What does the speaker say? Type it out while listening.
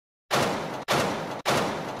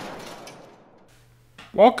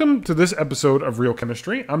Welcome to this episode of Real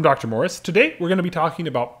Chemistry. I'm Dr. Morris. Today we're going to be talking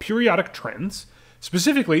about periodic trends,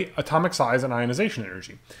 specifically atomic size and ionization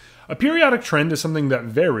energy. A periodic trend is something that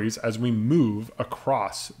varies as we move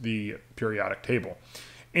across the periodic table.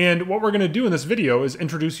 And what we're going to do in this video is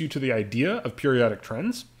introduce you to the idea of periodic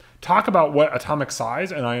trends, talk about what atomic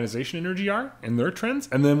size and ionization energy are and their trends,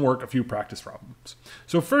 and then work a few practice problems.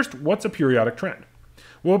 So first, what's a periodic trend?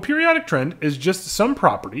 Well, a periodic trend is just some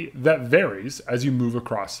property that varies as you move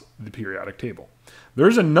across the periodic table.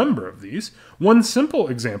 There's a number of these. One simple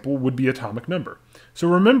example would be atomic number. So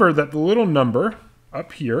remember that the little number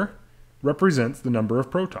up here represents the number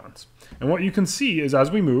of protons. And what you can see is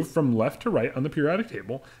as we move from left to right on the periodic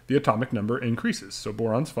table, the atomic number increases. So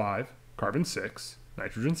boron's 5, carbon 6,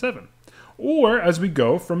 nitrogen 7. Or as we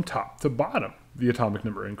go from top to bottom, the atomic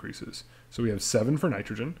number increases. So we have 7 for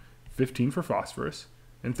nitrogen, 15 for phosphorus,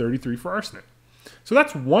 and 33 for arsenic. So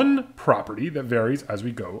that's one property that varies as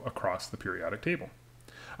we go across the periodic table.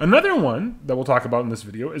 Another one that we'll talk about in this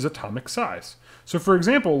video is atomic size. So for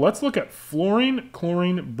example, let's look at fluorine,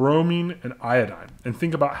 chlorine, bromine, and iodine and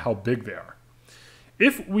think about how big they are.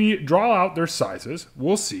 If we draw out their sizes,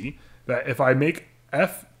 we'll see that if I make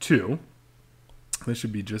F2, this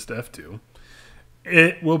should be just F2,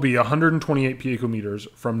 it will be 128 picometers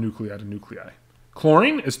from nuclei to nuclei.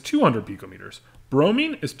 Chlorine is 200 picometers.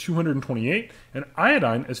 Bromine is 228, and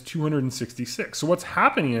iodine is 266. So what's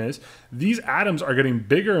happening is these atoms are getting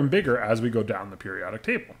bigger and bigger as we go down the periodic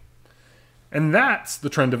table. And that's the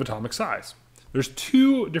trend of atomic size. There's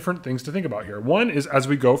two different things to think about here. One is as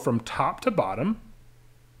we go from top to bottom,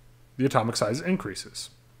 the atomic size increases.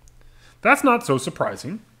 That's not so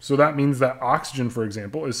surprising. So that means that oxygen, for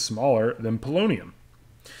example, is smaller than polonium.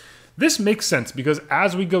 This makes sense because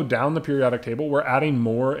as we go down the periodic table, we're adding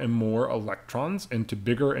more and more electrons into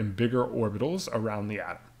bigger and bigger orbitals around the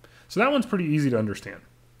atom. So that one's pretty easy to understand.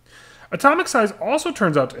 Atomic size also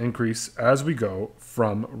turns out to increase as we go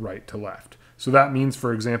from right to left. So that means,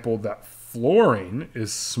 for example, that fluorine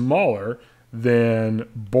is smaller than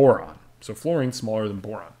boron. So fluorine's smaller than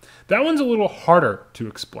boron. That one's a little harder to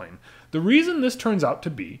explain. The reason this turns out to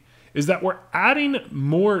be is that we're adding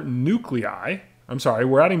more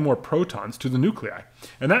we're adding more protons to the nuclei,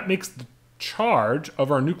 and that makes the charge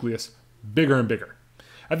of our nucleus bigger and bigger.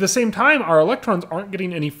 At the same time, our electrons aren't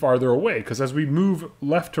getting any farther away, because as we move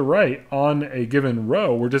left to right on a given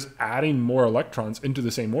row, we're just adding more electrons into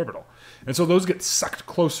the same orbital. And so those get sucked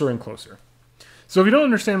closer and closer. So if you don't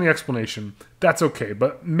understand the explanation, that's okay,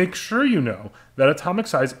 but make sure you know that atomic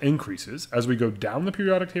size increases as we go down the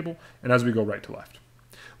periodic table and as we go right to left.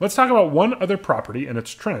 Let's talk about one other property and its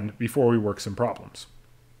trend before we work some problems.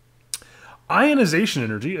 Ionization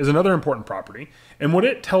energy is another important property, and what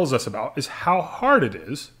it tells us about is how hard it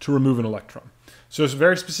is to remove an electron. So it's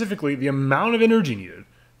very specifically the amount of energy needed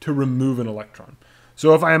to remove an electron.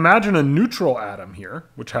 So if I imagine a neutral atom here,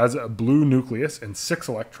 which has a blue nucleus and 6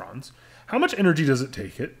 electrons, how much energy does it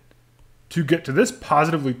take it to get to this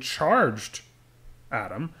positively charged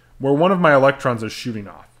atom where one of my electrons is shooting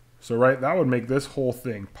off? So right, that would make this whole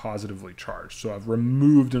thing positively charged. So I've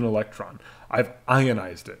removed an electron. I've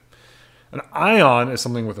ionized it. An ion is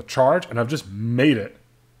something with a charge, and I've just made it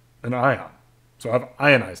an ion. So I've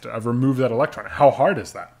ionized it. I've removed that electron. How hard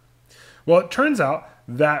is that? Well, it turns out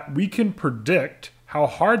that we can predict how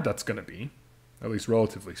hard that's going to be, at least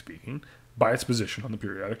relatively speaking, by its position on the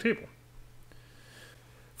periodic table.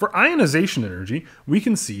 For ionization energy, we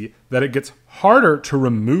can see that it gets harder to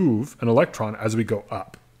remove an electron as we go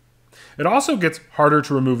up. It also gets harder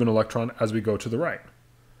to remove an electron as we go to the right.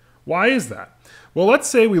 Why is that? Well, let's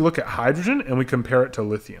say we look at hydrogen and we compare it to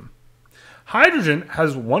lithium. Hydrogen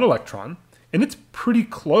has 1 electron, and it's pretty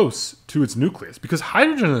close to its nucleus because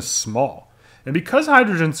hydrogen is small. And because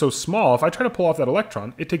hydrogen's so small, if I try to pull off that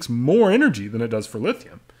electron, it takes more energy than it does for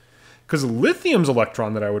lithium. Because lithium's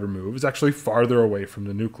electron that I would remove is actually farther away from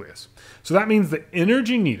the nucleus. So that means the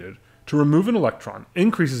energy needed to remove an electron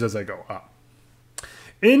increases as I go up.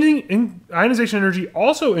 Ionization energy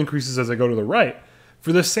also increases as I go to the right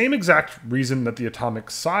for the same exact reason that the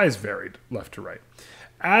atomic size varied left to right.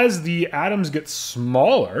 As the atoms get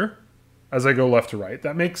smaller as I go left to right,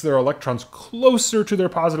 that makes their electrons closer to their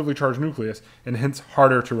positively charged nucleus and hence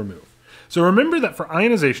harder to remove. So remember that for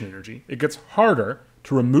ionization energy, it gets harder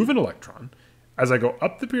to remove an electron as I go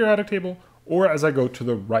up the periodic table or as I go to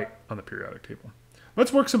the right on the periodic table.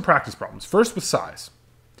 Let's work some practice problems, first with size.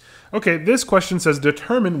 Okay, this question says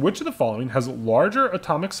determine which of the following has larger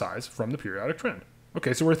atomic size from the periodic trend.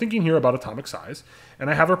 Okay, so we're thinking here about atomic size, and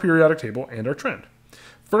I have our periodic table and our trend.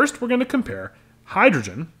 First, we're going to compare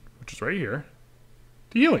hydrogen, which is right here,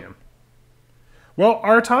 to helium. Well,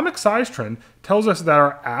 our atomic size trend tells us that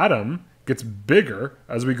our atom gets bigger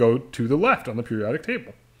as we go to the left on the periodic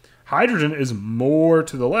table. Hydrogen is more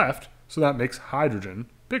to the left, so that makes hydrogen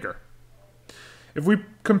bigger. If we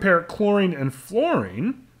compare chlorine and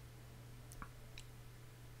fluorine,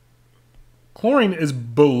 chlorine is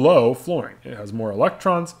below fluorine. It has more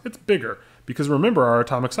electrons, it's bigger, because remember our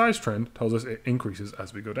atomic size trend tells us it increases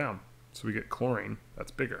as we go down. So we get chlorine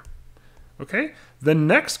that's bigger. Okay, the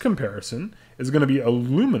next comparison is going to be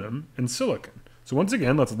aluminum and silicon. So once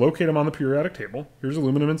again, let's locate them on the periodic table. Here's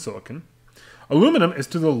aluminum and silicon. Aluminum is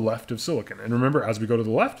to the left of silicon. And remember, as we go to the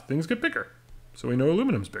left, things get bigger. So we know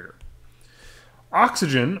aluminum's bigger.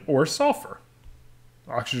 Oxygen or sulfur.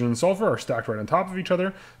 Oxygen and sulfur are stacked right on top of each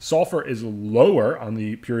other. Sulfur is lower on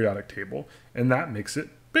the periodic table, and that makes it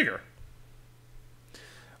bigger.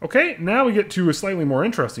 Okay, now we get to a slightly more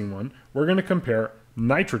interesting one. We're going to compare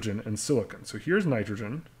nitrogen and silicon. So here's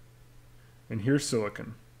nitrogen, and here's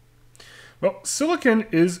silicon. Well, silicon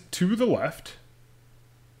is to the left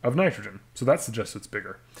of nitrogen, so that suggests it's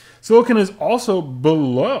bigger. Silicon is also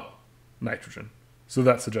below nitrogen, so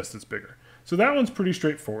that suggests it's bigger. So that one's pretty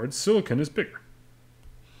straightforward. Silicon is bigger.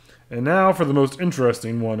 And now for the most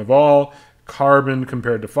interesting one of all, carbon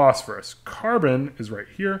compared to phosphorus. Carbon is right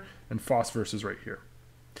here, and phosphorus is right here.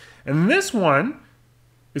 And this one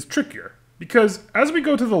is trickier, because as we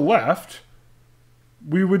go to the left,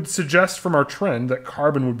 we would suggest from our trend that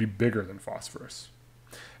carbon would be bigger than phosphorus.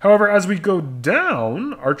 However, as we go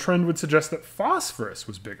down, our trend would suggest that phosphorus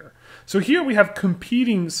was bigger. So here we have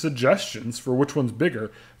competing suggestions for which one's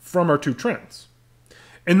bigger from our two trends.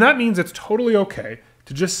 And that means it's totally okay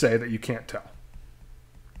to just say that you can't tell.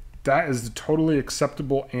 That is the totally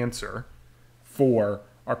acceptable answer for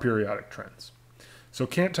our periodic trends. So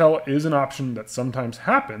can't tell is an option that sometimes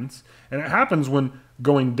happens, and it happens when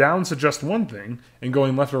going down suggests one thing and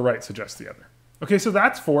going left or right suggests the other. Okay, so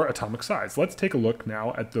that's for atomic size. Let's take a look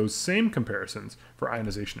now at those same comparisons for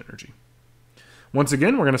ionization energy. Once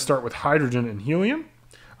again, we're going to start with hydrogen and helium.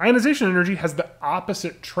 Ionization energy has the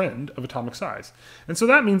opposite trend of atomic size. And so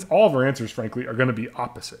that means all of our answers, frankly, are going to be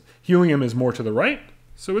opposite. Helium is more to the right,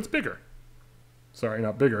 so it's bigger. Sorry,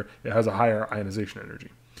 not bigger. It has a higher ionization energy.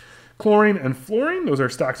 Chlorine and fluorine, those are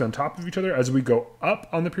stacked on top of each other. As we go up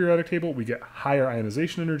on the periodic table, we get higher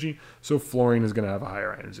ionization energy, so fluorine is going to have a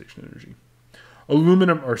higher ionization energy.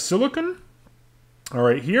 Aluminum or silicon are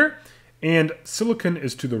right here, and silicon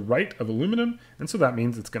is to the right of aluminum, and so that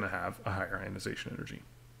means it's going to have a higher ionization energy.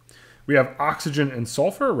 We have oxygen and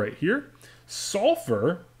sulfur right here.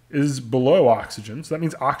 Sulfur is below oxygen, so that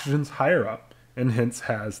means oxygen's higher up, and hence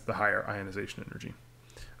has the higher ionization energy.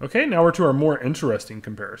 Okay, now we're to our more interesting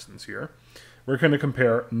comparisons here. We're going to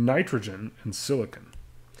compare nitrogen and silicon.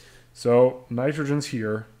 So nitrogen's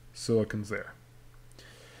here, silicon's there.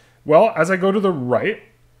 Well, as I go to the right,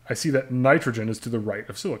 I see that nitrogen is to the right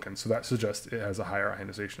of silicon, so that suggests it has a higher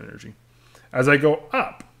ionization energy. As I go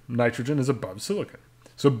up, nitrogen is above silicon.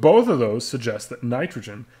 So both of those suggest that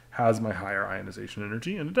nitrogen has my higher ionization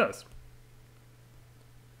energy, and it does.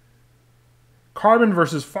 Carbon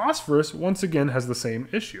versus phosphorus, once again, has the same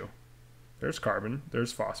issue. There's carbon,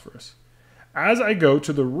 there's phosphorus. As I go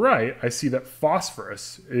to the right, I see that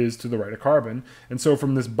phosphorus is to the right of carbon, and so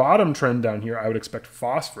from this bottom trend down here, I would expect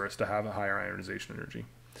phosphorus to have a higher ionization energy.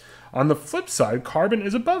 On the flip side, carbon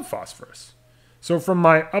is above phosphorus. So from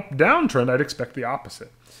my up-down trend, I'd expect the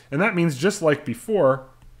opposite. And that means, just like before,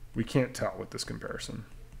 we can't tell with this comparison.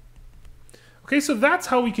 Okay, so that's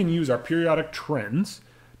how we can use our periodic trends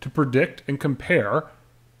to predict and compare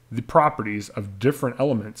the properties of different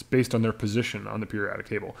elements based on their position on the periodic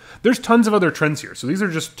table. There's tons of other trends here, so these are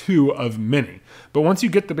just two of many. But once you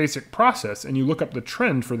get the basic process and you look up the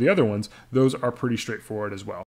trend for the other ones, those are pretty straightforward as well.